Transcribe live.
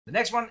The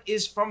next one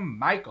is from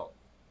Michael.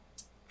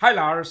 Hi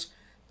Lars,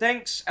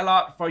 thanks a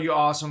lot for your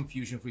awesome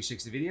Fusion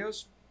 360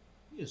 videos.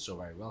 You're so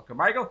very welcome,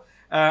 Michael.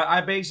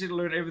 I basically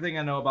learned everything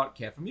I know about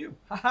CAD from you.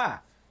 Haha,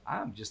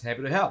 I'm just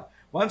happy to help.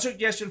 One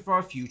suggestion for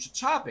a future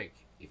topic,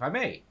 if I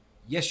may.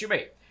 Yes, you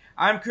may.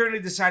 I'm currently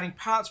designing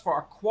parts for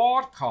a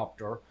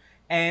quadcopter,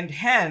 and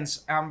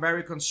hence I'm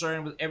very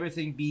concerned with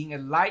everything being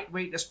as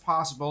lightweight as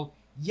possible,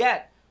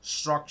 yet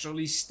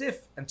structurally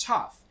stiff and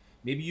tough.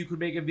 Maybe you could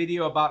make a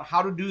video about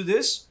how to do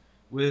this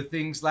with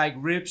things like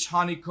ribs,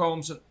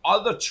 honeycombs, and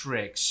other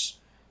tricks.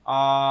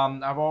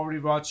 I've already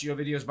watched your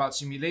videos about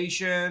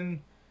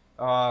simulation.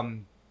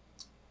 That's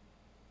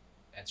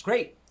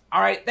great.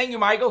 All right, thank you,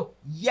 Michael.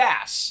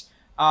 Yes,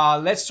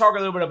 let's talk a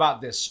little bit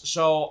about this.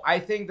 So I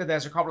think that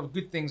there's a couple of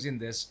good things in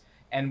this,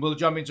 and we'll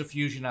jump into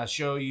Fusion. I'll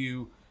show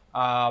you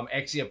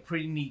actually a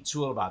pretty neat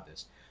tool about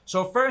this.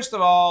 So first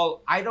of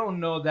all, I don't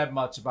know that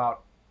much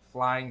about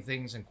flying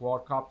things and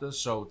quadcopters,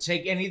 so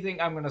take anything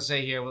I'm going to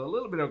say here with a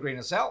little bit of a grain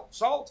of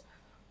salt.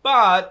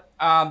 But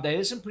there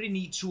is some pretty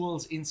neat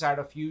tools inside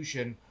of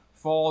Fusion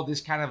for this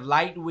kind of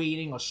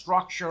lightweighting or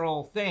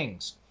structural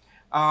things.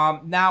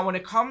 Now, when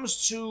it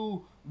comes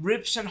to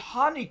ribs and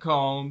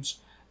honeycombs,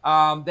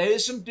 there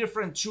is some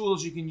different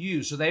tools you can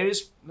use. So there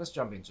is, let's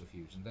jump into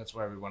Fusion. That's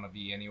where we want to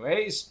be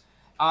anyways.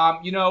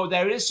 You know,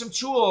 there is some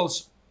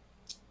tools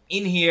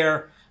in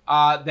here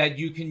that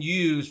you can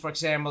use. For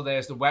example,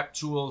 there's the web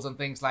tools and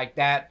things like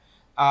that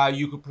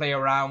you could play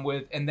around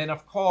with. And then,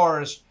 of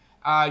course,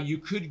 you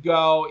could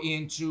go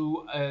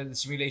into the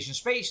simulation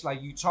space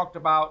like you talked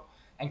about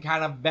and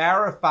kind of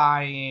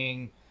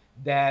verifying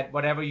that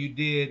whatever you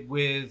did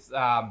with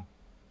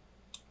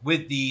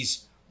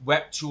these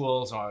web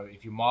tools, or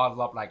if you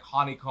model up like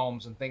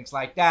honeycombs and things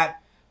like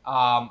that,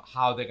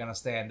 how they're going to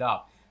stand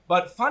up.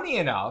 But funny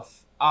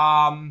enough,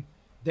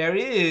 there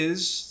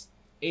is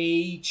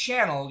a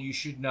channel you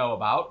should know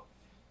about,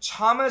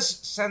 Thomas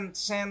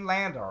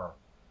Sandlander.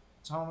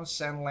 Thomas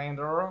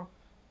Sandlander.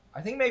 I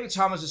think maybe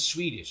Thomas is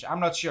Swedish. I'm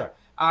not sure.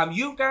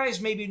 You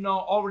guys maybe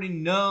already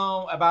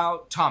know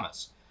about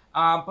Thomas.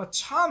 But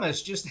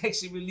Thomas just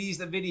actually released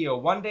a video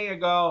one day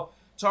ago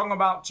talking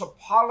about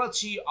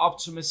topology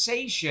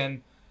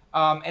optimization.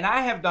 And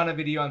I have done a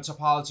video on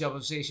topology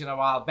optimization a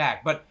while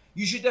back. But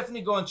you should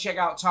definitely go and check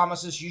out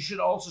Thomas's. You should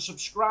also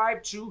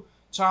subscribe to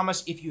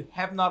Thomas if you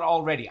have not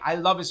already. I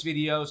love his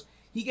videos.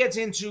 He gets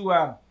into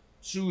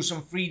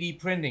some 3D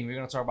printing. We're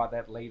going to talk about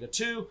that later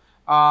too.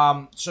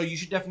 So you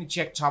should definitely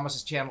check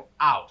Thomas's channel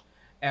out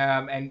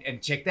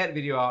and check that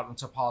video out on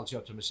topology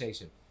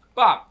optimization.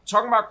 But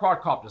talking about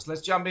quadcopters,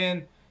 let's jump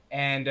in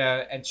and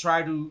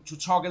try to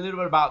talk a little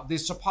bit about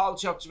this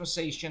topology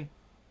optimization,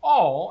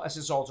 or as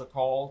it's also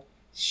called,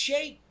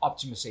 shape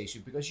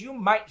optimization, because you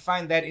might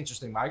find that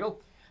interesting,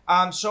 Michael.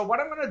 So what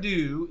I'm going to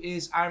do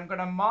is I'm going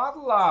to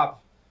model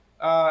up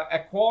a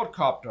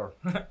quadcopter.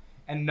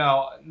 And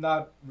no,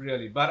 not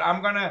really, but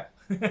I'm going to,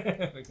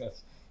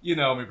 because you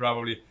know me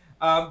probably.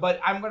 But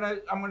I'm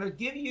gonna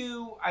give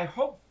you, I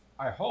hope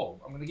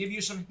I'm gonna give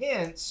you some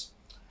hints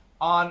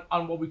on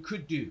what we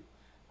could do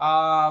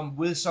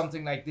with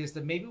something like this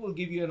that maybe will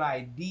give you an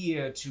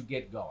idea to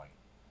get going.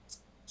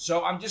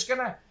 So I'm just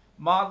gonna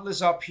model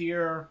this up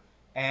here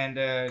and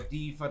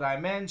D for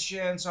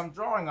dimensions. I'm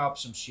drawing up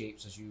some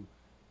shapes as you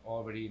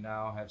already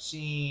now have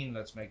seen.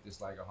 Let's make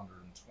this like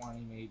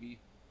 120 maybe,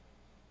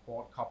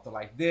 quadcopter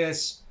like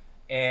this.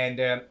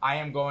 And I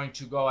am going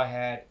to go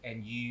ahead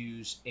and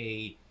use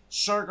a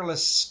circular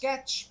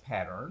sketch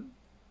pattern.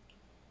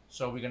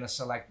 So we're going to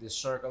select this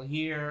circle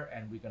here,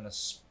 and we're going to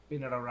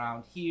spin it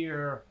around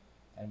here,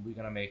 and we're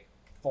going to make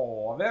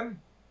 4 of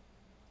them.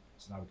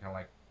 So now we kind of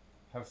like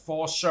have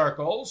 4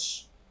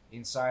 circles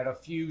inside of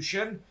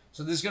Fusion.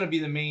 So this is going to be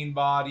the main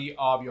body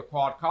of your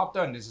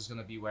quadcopter, and this is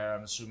going to be where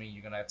I'm assuming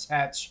you're going to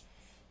attach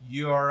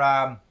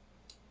your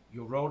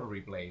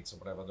rotary blades or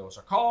whatever those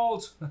are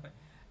called. And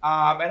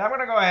I'm going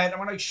to go ahead, I'm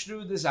going to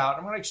extrude this out.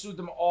 I'm going to extrude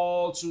them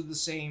all to the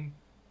same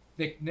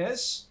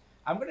thickness.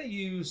 I'm going to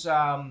use,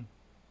 I'm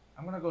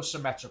going to go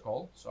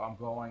symmetrical. So I'm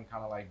going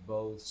kind of like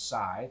both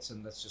sides,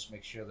 and let's just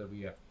make sure that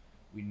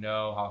we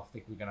know how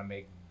thick we're going to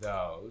make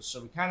those.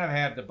 So we kind of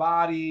have the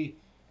body,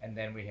 and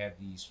then we have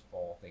these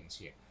 4 things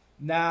here.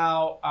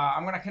 Now,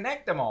 I'm going to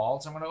connect them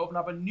all. So I'm going to open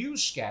up a new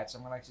sketch.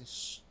 I'm going to actually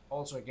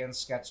also again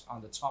sketch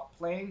on the top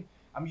plane.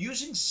 I'm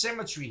using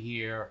symmetry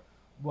here,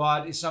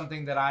 what is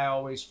something that I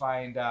always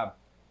find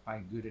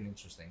good and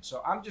interesting.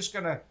 So I'm just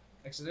going to,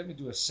 actually, let me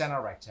do a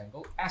center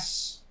rectangle,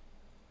 S,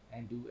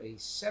 and do a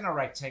center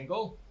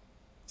rectangle.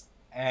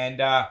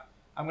 And I'm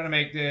going to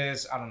make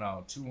this, I don't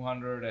know,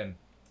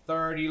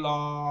 230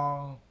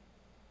 long.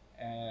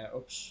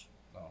 Oops,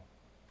 no.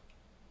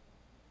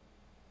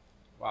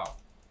 Wow,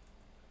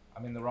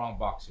 I'm in the wrong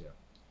box here.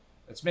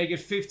 Let's make it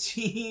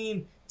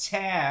 15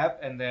 tab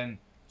and then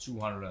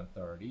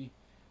 230.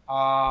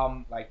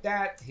 Like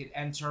that, hit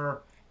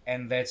enter,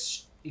 and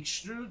let's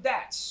extrude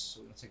that.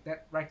 So let's take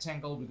that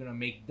rectangle, we're gonna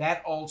make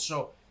that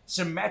also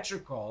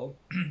symmetrical,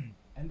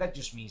 and that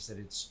just means that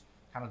it's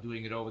kind of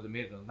doing it over the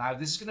middle. Now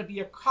this is gonna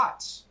be a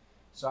cut,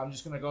 So I'm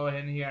just going to go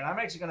ahead in here, and I'm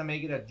actually going to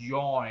make it a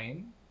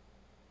join.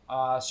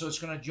 So it's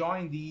going to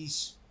join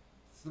these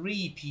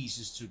 3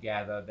 pieces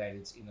together that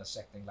it's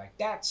intersecting like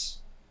that.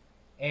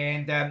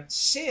 And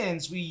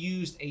since we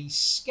used a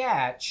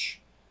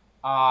sketch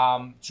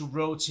to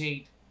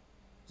rotate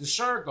the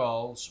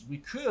circles, we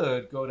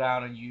could go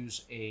down and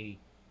use a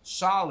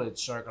solid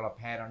circular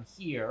pattern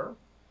here.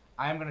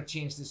 I'm going to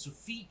change this to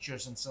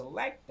features and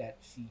select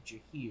that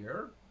feature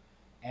here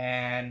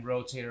and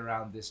rotate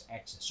around this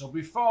axis. So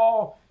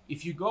before,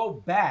 if you go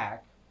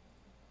back,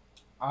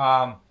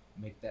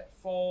 make that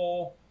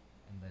 4,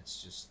 and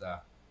let's just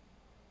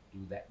do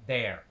that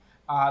there.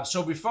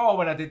 So before,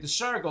 when I did the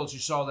circles, you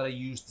saw that I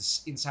used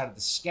this inside of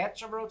the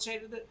sketch, I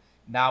rotated it.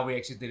 Now we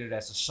actually did it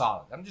as a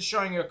solid. I'm just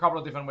showing you a couple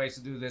of different ways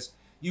to do this.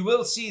 You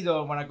will see,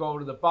 though, when I go over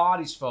to the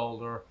bodies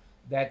folder,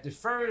 that the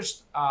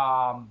first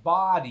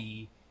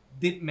body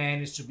did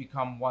manage to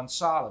become one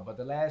solid, but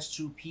the last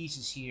 2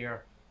 pieces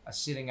here are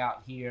sitting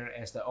out here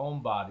as their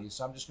own bodies.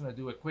 So I'm just going to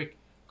do a quick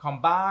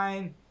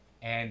combine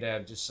and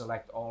just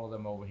select all of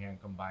them over here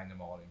and combine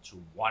them all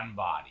into one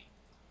body.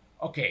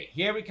 Okay,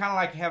 here we kind of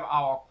like have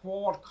our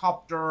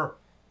quadcopter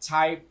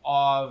type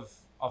of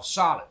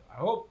solid. I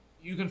hope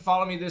you can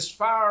follow me this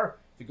far.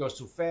 If it goes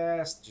too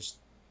fast, just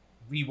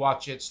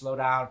rewatch it, slow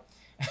down.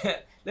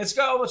 Let's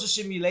go over to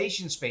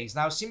simulation space.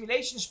 Now,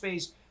 simulation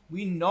space,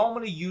 we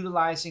normally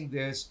utilizing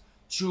this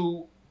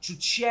to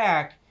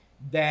check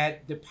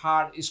that the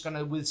part is going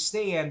to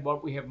withstand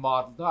what we have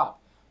modeled up.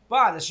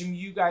 But as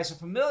you guys are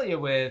familiar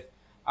with,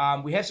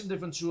 we have some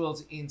different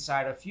tools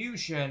inside of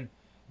Fusion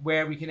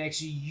where we can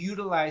actually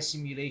utilize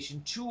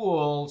simulation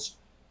tools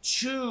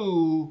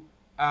to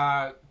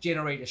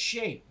generate a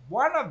shape.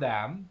 One of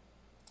them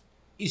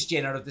is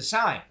generative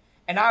design.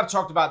 And I've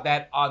talked about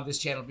that on this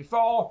channel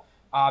before.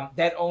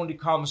 That only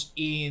comes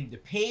in the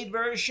paid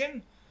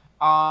version.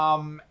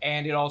 And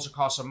it also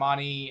costs some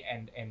money,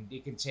 and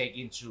it can take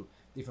into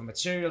different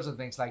materials and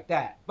things like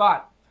that.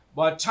 But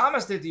what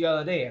Thomas did the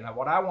other day, and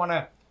what I want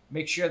to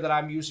make sure that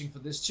I'm using for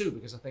this too,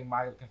 because I think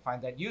Michael can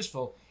find that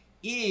useful,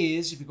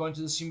 is if you go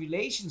into the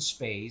simulation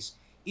space,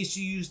 is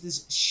to use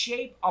this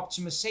shape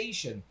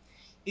optimization.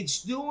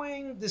 It's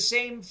doing the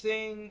same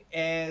thing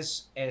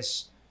as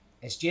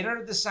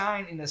generative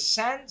design in a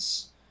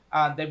sense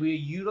that we're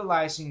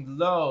utilizing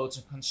loads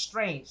and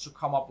constraints to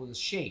come up with a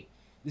shape.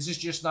 This is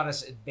just not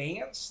as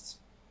advanced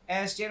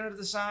as generative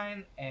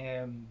design,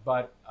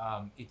 but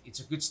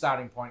it's a good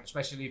starting point,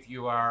 especially if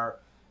you are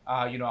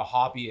a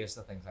hobbyist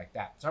or things like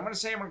that. So I'm going to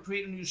say I'm going to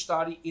create a new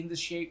study in the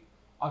shape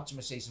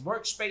optimization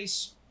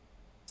workspace.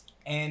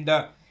 And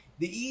the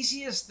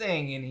easiest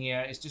thing in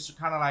here is just to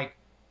kind of like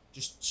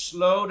just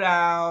slow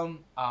down,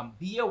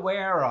 be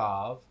aware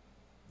of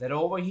that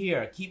over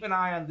here. Keep an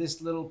eye on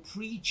this little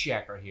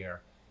pre-checker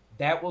here.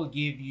 That will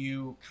give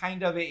you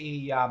kind of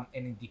an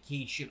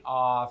indication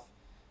of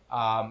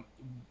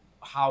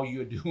how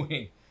you're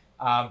doing,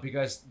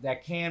 because there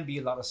can be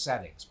a lot of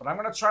settings. But I'm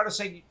going to try to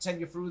send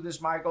you through this,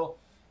 Michael,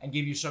 and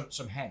give you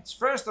some hints.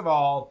 First of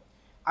all,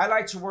 I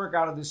like to work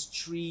out of this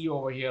tree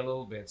over here a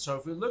little bit. So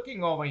if you're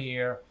looking over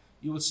here,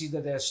 you will see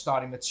that there's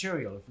starting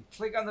material. If we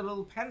click on the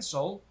little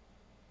pencil,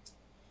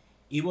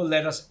 it will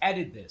let us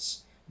edit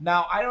this.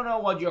 Now, I don't know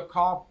what your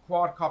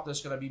quadcopter is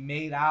going to be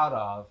made out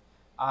of,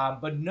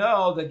 but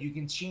know that you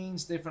can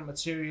change different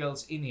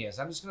materials in here.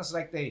 So I'm just going to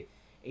select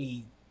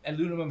a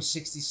aluminum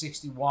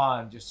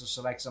 6061 just to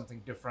select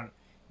something different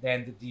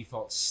than the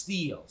default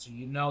steel. So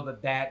you know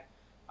that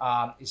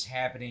is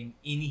happening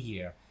in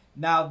here.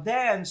 Now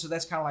then, so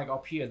that's kind of like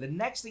up here. The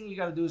next thing you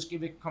got to do is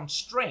give it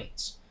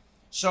constraints.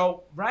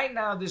 So right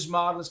now this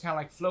model is kind of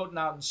like floating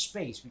out in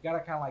space. We got to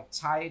kind of like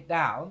tie it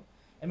down.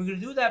 And we're going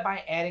to do that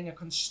by adding a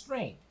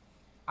constraint.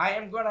 I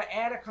am going to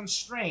add a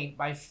constraint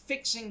by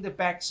fixing the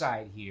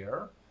backside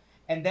here.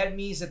 And that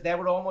means that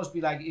would almost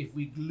be like if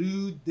we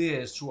glued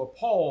this to a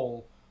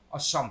pole or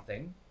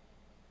something.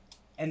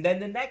 And then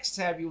the next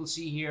tab you will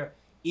see here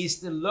is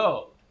the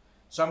load.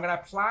 So I'm going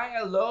to apply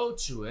a load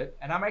to it.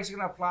 And I'm actually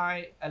going to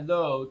apply a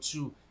load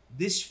to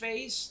this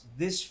face,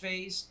 this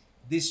face,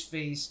 this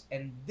face,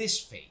 and this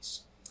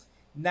face.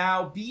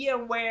 Now be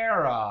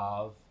aware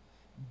of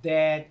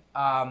that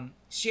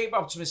shape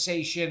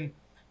optimization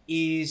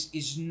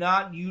is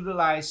not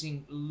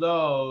utilizing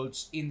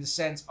loads in the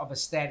sense of a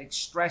static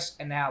stress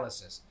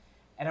analysis.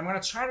 And I'm going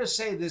to try to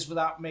say this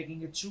without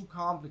making it too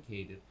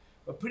complicated.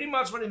 But pretty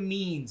much what it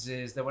means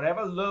is that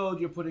whatever load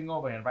you're putting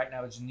over here, and right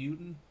now it's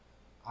Newton,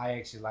 I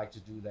actually like to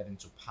do that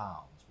into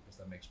pounds because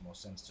that makes more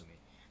sense to me.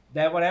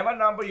 That whatever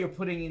number you're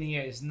putting in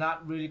here is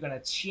not really going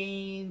to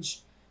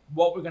change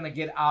what we're going to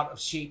get out of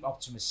shape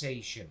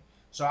optimization.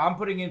 So I'm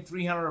putting in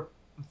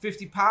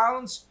 350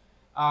 pounds,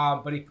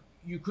 but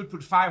you could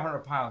put 500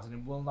 pounds and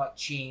it will not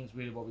change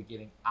really what we're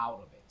getting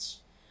out of it.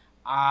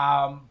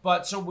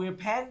 But so we're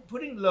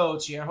putting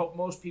loads here. I hope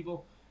most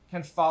people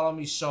can follow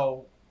me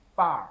so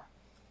far.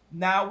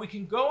 Now we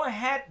can go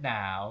ahead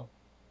now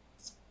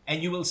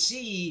and you will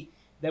see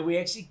that we're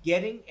actually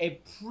getting a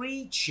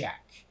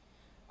pre-check.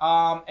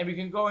 And we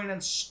can go in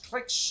and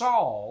click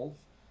solve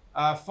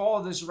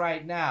for this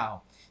right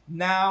now.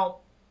 Now,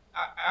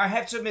 I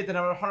have to admit that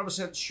I'm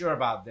 100% sure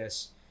about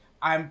this.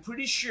 I'm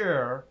pretty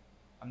sure,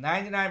 I'm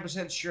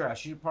 99% sure, I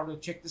should probably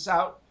check this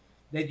out,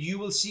 that you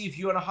will see if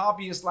you're on a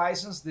hobbyist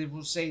license, they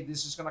will say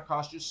this is going to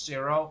cost you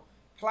 0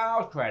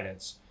 cloud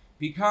credits.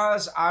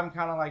 Because I'm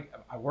kind of like,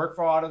 I work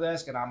for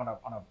Autodesk and I'm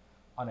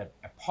on a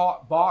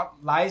bought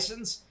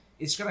license,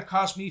 it's going to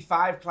cost me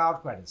 5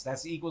 cloud credits.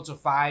 That's equal to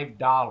 $5.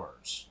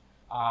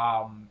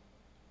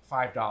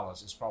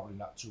 $5 is probably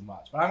not too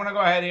much. But I'm going to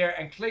go ahead here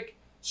and click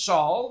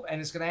solve,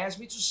 and it's going to ask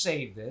me to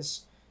save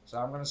this. So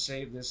I'm going to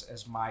save this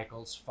as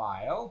Michael's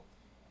file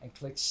and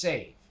click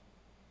save.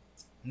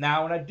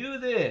 Now when I do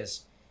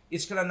this,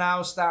 it's going to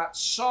now start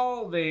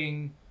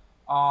solving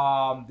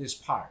this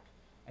part.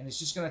 And it's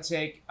just going to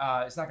take,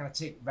 it's not going to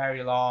take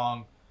very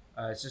long.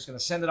 It's just going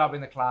to send it up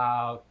in the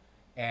cloud,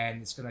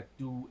 and it's going to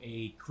do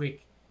a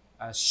quick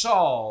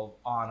solve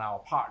on our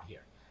part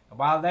here. And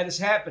while that is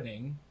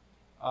happening,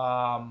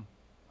 I'll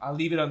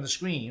leave it on the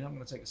screen. I'm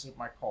going to take a sip of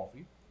my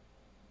coffee,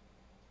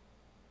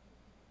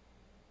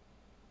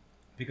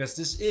 because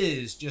this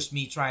is just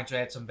me trying to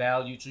add some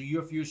value to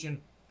your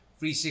Fusion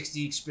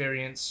 360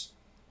 experience,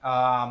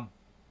 and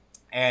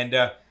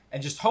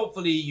just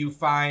hopefully you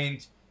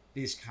find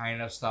this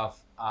kind of stuff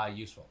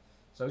useful.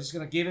 So I'm just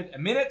going to give it a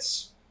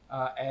minute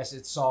as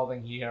it's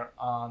solving here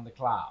on the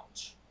cloud.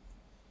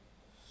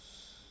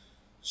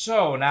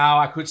 So now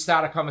I could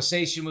start a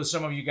conversation with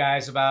some of you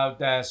guys about,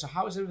 so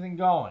how is everything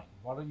going?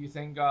 What do you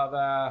think of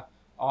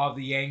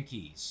the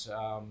Yankees?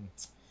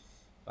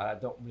 But I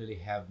don't really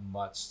have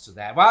much to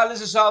that. While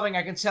this is solving,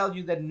 I can tell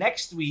you that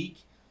next week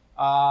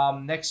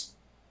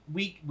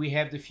we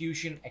have the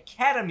Fusion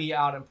Academy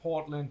out in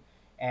Portland,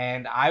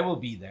 and I will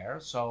be there.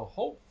 So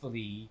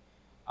hopefully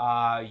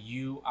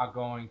you are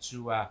going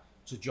to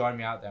join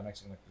me out there. I'm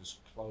actually going to just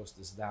close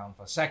this down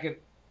for a second,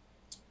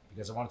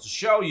 because I wanted to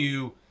show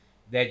you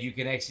that you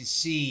can actually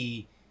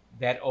see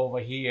that over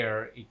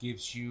here it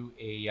gives you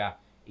a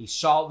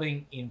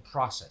solving in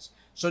process.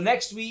 So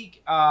next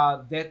week,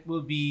 that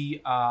will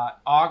be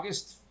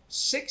August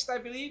 6th, I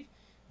believe.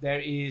 There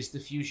is the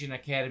Fusion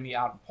Academy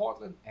out in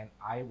Portland, and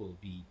I will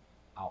be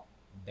out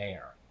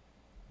there.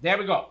 There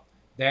we go.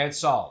 That's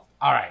solved.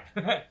 All right.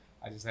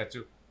 I just had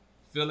to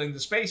fill in the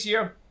space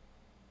here.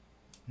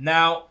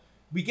 Now,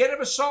 we get a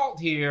result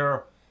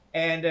here,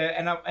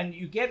 and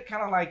you get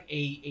kind of like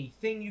a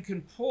thing you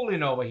can pull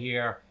in over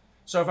here.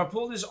 So if I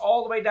pull this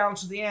all the way down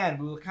to the end,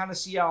 we will kind of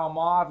see our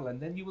model, and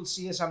then you will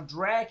see as I'm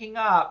dragging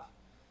up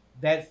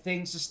that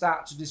things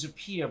start to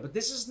disappear. But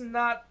this is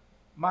not,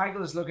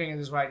 Michael is looking at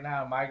this right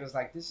now. Michael's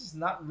like, this is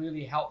not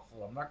really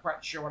helpful. I'm not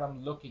quite sure what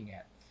I'm looking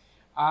at.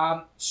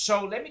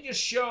 So let me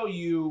just show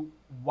you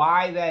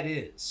why that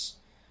is.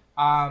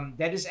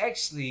 That is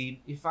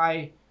actually, if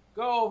I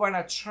go over and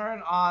I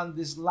turn on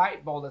this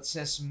light bulb that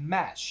says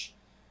mesh,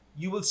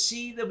 you will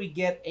see that we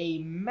get a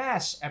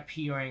mesh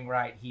appearing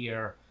right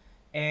here.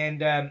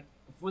 And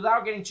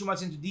without getting too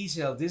much into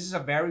detail, this is a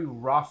very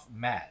rough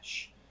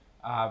mesh,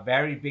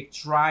 very big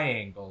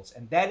triangles,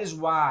 and that is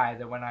why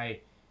that when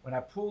I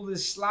pull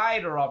this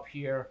slider up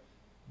here,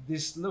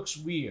 this looks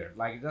weird.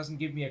 Like it doesn't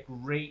give me a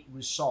great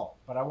result.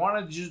 But I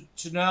wanted you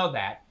to know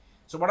that.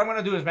 So what I'm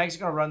going to do is I'm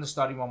actually going to run the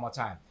study one more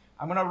time.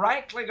 I'm going to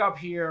right-click up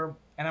here,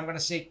 and I'm going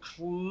to say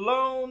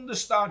clone the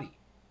study.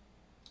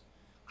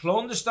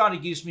 Clone the study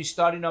gives me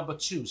study number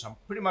 2. So I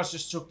pretty much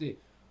just took the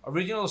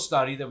original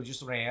study that we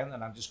just ran,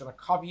 and I'm just going to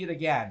copy it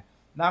again.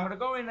 Now I'm going to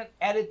go in and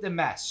edit the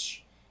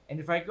mesh. And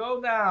if I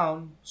go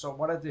down, so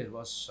what I did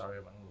was, sorry,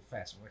 I went a little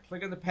fast. I'm going to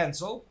click on the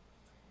pencil,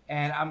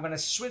 and I'm going to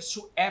switch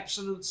to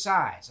absolute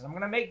size. And I'm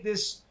going to make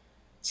this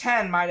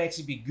 10 might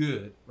actually be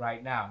good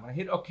right now. I'm going to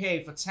hit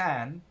OK for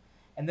 10,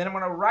 and then I'm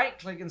going to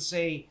right-click and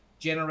say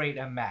generate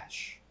a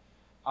mesh.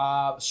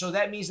 So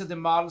that means that the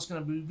model is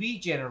going to be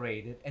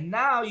regenerated. And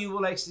now you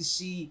will actually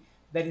see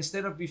that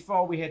instead of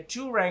before we had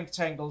 2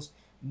 rectangles,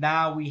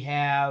 now we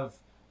have,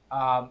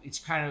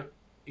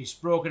 it's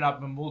broken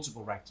up in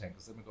multiple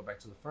rectangles. Let me go back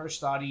to the first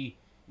study.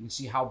 You can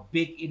see how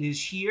big it is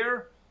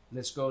here.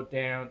 Let's go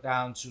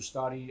down to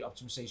study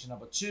optimization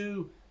number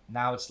 2.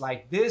 Now it's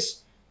like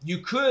this. You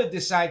could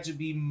decide to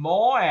be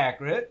more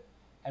accurate,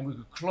 and we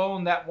could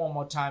clone that one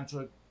more time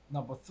to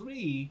number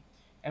 3,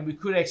 and we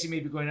could actually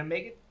maybe go in and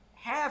make it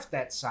half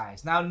that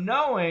size. Now,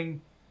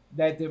 knowing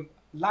that the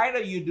lighter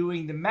you're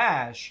doing the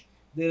mesh,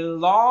 the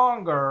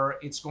longer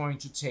it's going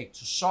to take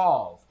to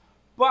solve,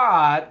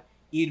 but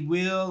it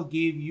will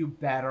give you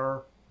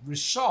better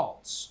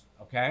results,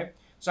 okay?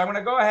 So I'm going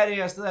to go ahead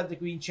here, I still have the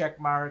green check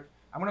mark.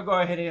 I'm going to go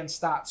ahead and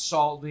start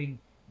solving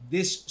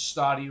this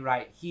study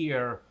right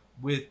here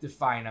with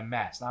define a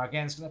mesh. Now,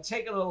 again, it's going to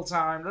take a little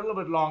time, a little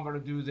bit longer to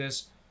do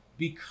this,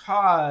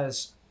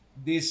 because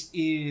this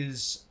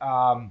is,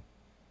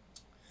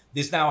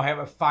 this now have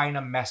a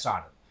finer mesh on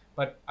it.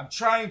 But I'm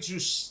trying to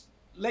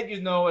let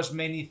you know as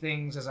many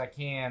things as I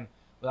can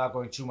without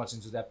going too much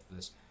into depth for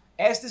this.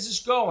 As this is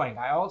going,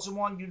 I also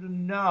want you to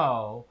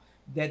know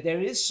that there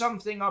is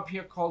something up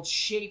here called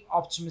shape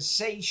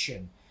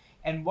optimization.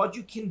 And what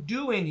you can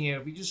do in here,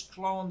 if we just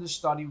clone this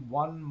study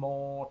one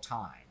more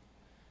time,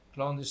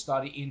 clone this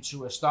study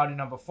into a study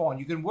number 4, and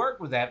you can work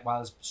with that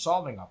while it's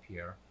solving up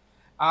here,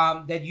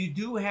 that you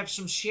do have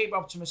some shape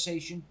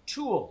optimization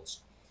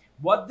tools.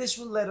 What this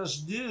will let us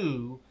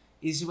do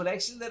is it will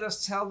actually let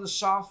us tell the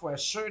software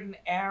certain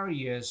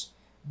areas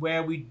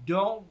where we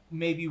don't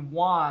maybe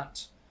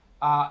want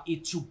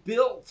it to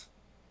build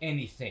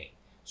anything.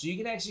 So you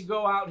can actually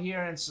go out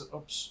here and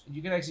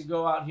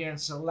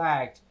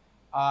select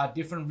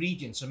different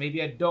regions. So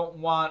maybe I don't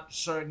want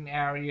certain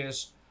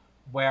areas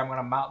where I'm going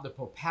to mount the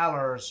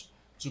propellers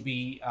to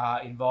be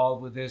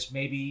involved with this.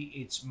 Maybe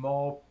it's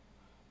more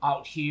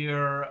out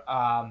here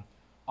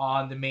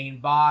on the main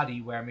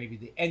body, where maybe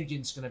the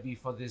engine's going to be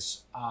for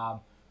this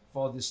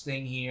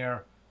thing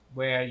here,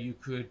 where you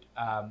could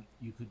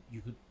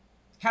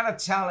kind of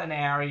tell an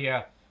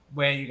area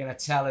where you're going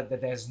to tell it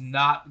that there's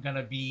not going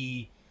to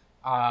be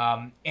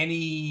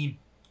any,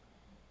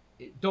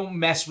 don't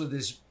mess with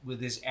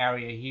this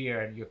area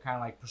here, and you're kind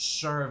of like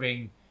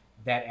preserving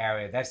that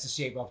area. That's the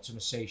shape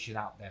optimization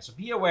out there. So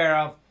be aware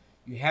of,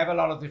 you have a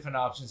lot of different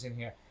options in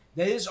here.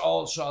 There is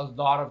also a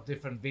lot of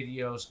different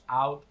videos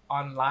out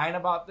online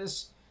about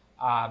this.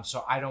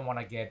 So I don't want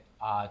to get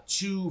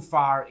too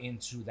far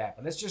into that.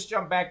 But let's just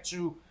jump back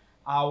to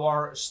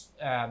our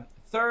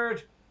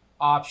third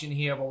option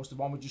here, what was the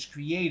one we just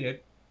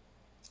created.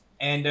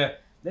 And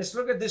let's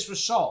look at this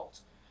result.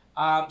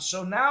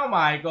 So now,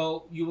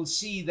 Michael, you will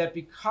see that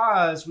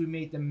because we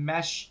made the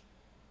mesh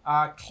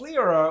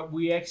clearer,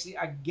 we actually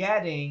are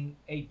getting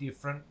a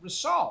different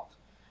result.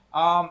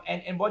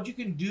 And what you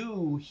can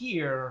do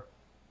here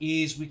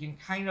is we can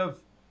kind of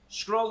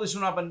scroll this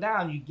one up and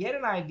down. You get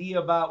an idea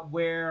about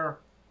where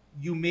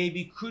you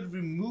maybe could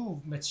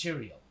remove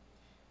material.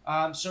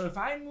 So if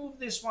I move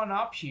this one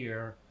up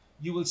here,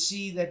 you will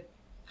see that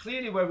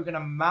clearly where we're going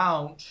to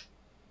mount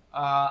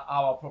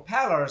our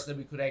propellers, that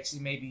we could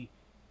actually maybe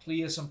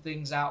clear some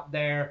things out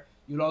there.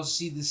 You'll also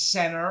see the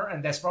center,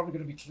 and that's probably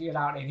going to be cleared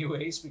out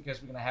anyways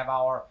because we're going to have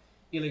our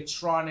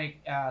electronic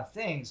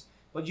things.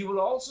 But you will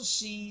also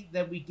see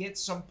that we get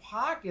some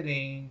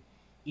pocketing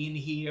in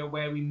here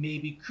where we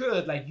maybe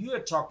could, like you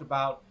had talked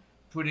about,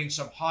 putting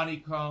some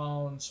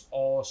honeycombs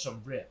or some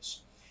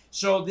ribs.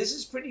 So this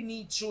is pretty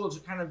neat tool to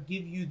kind of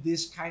give you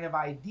this kind of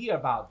idea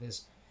about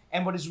this.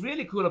 And what is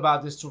really cool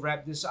about this, to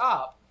wrap this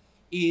up,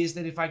 is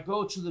that if I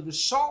go to the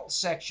results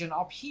section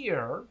up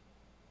here,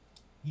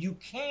 you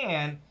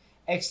can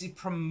actually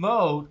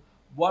promote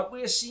what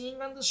we're seeing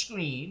on the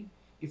screen.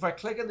 If I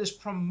click on this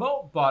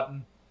promote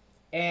button,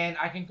 and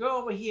I can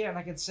go over here and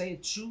I can say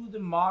to the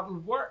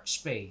model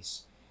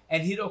workspace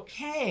and hit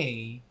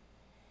OK.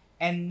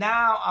 And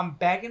now I'm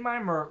back in my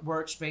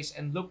workspace,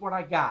 and look what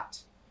I got.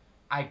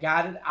 I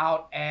got it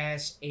out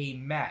as a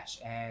mesh.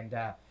 And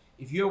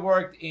if you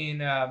worked in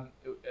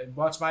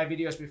watched my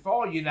videos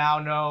before, you now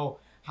know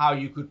how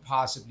you could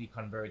possibly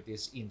convert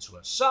this into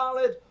a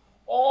solid,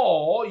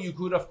 or you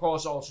could of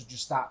course also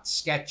just start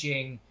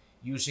sketching,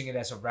 using it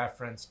as a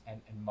reference,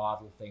 and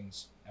model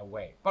things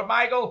away. But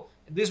Michael,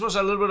 this was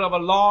a little bit of a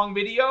long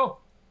video,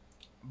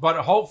 but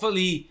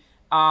hopefully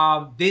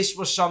this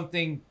was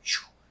something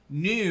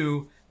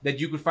new that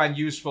you could find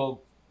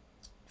useful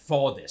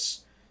for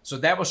this. So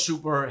that was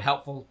super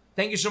helpful.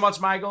 Thank you so much,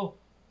 Michael.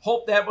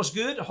 Hope that was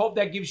good. Hope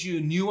that gives you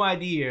new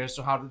ideas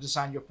to how to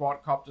design your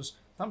quadcopters.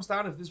 Thumbs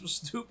down if this was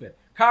stupid.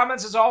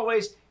 Comments as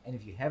always. And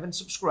if you haven't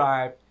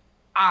subscribed,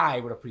 I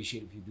would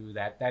appreciate if you do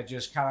that. That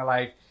just kind of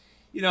like,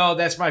 you know,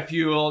 that's my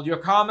fuel. Your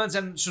comments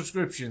and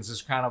subscriptions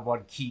is kind of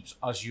what keeps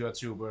us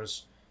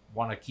YouTubers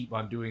want to keep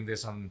on doing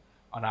this on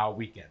our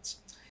weekends.